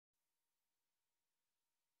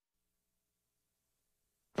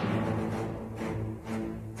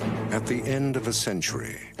At the end of a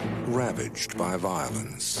century, ravaged by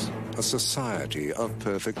violence, a society of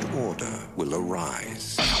perfect order will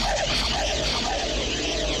arise.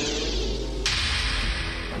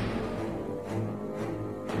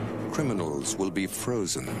 Criminals will be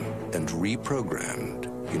frozen and reprogrammed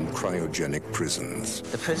in cryogenic prisons.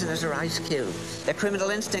 The prisoners are ice cubes. Their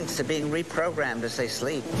criminal instincts are being reprogrammed as they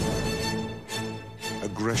sleep.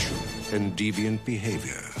 Aggression and deviant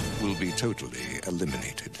behavior will be totally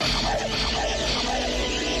eliminated.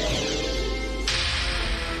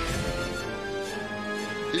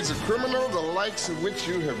 He's a criminal the likes of which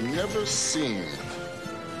you have never seen.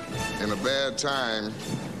 In a bad time,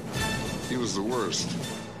 he was the worst.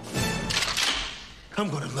 I'm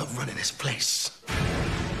gonna love running this place.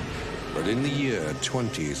 But in the year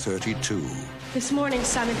 2032... This morning,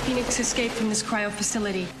 Simon Phoenix escaped from this cryo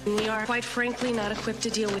facility. We are, quite frankly, not equipped to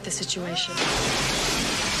deal with the situation.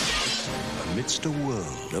 Amidst a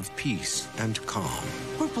world of peace and calm...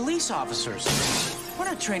 We're police officers. We're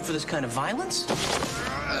not trained for this kind of violence.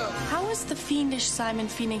 How was the fiendish Simon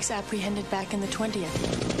Phoenix apprehended back in the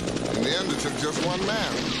 20th? In the end, it took just one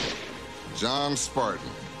man. John Spartan.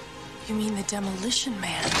 You mean the Demolition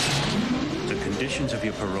Man? The conditions of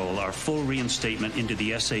your parole are full reinstatement into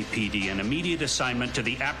the SAPD and immediate assignment to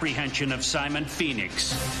the apprehension of Simon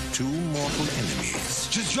Phoenix. Two mortal enemies.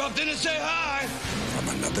 Just dropped in to say hi. From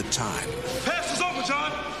another time. Pass is over,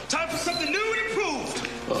 John. Time for something new and improved.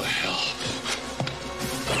 Oh, hell.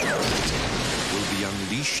 Will be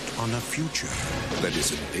unleashed on a future that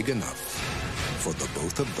isn't big enough for the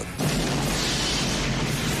both of them.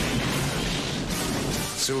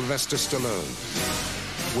 Sylvester Stallone,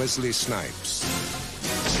 Wesley Snipes,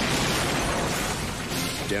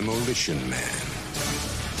 Demolition Man.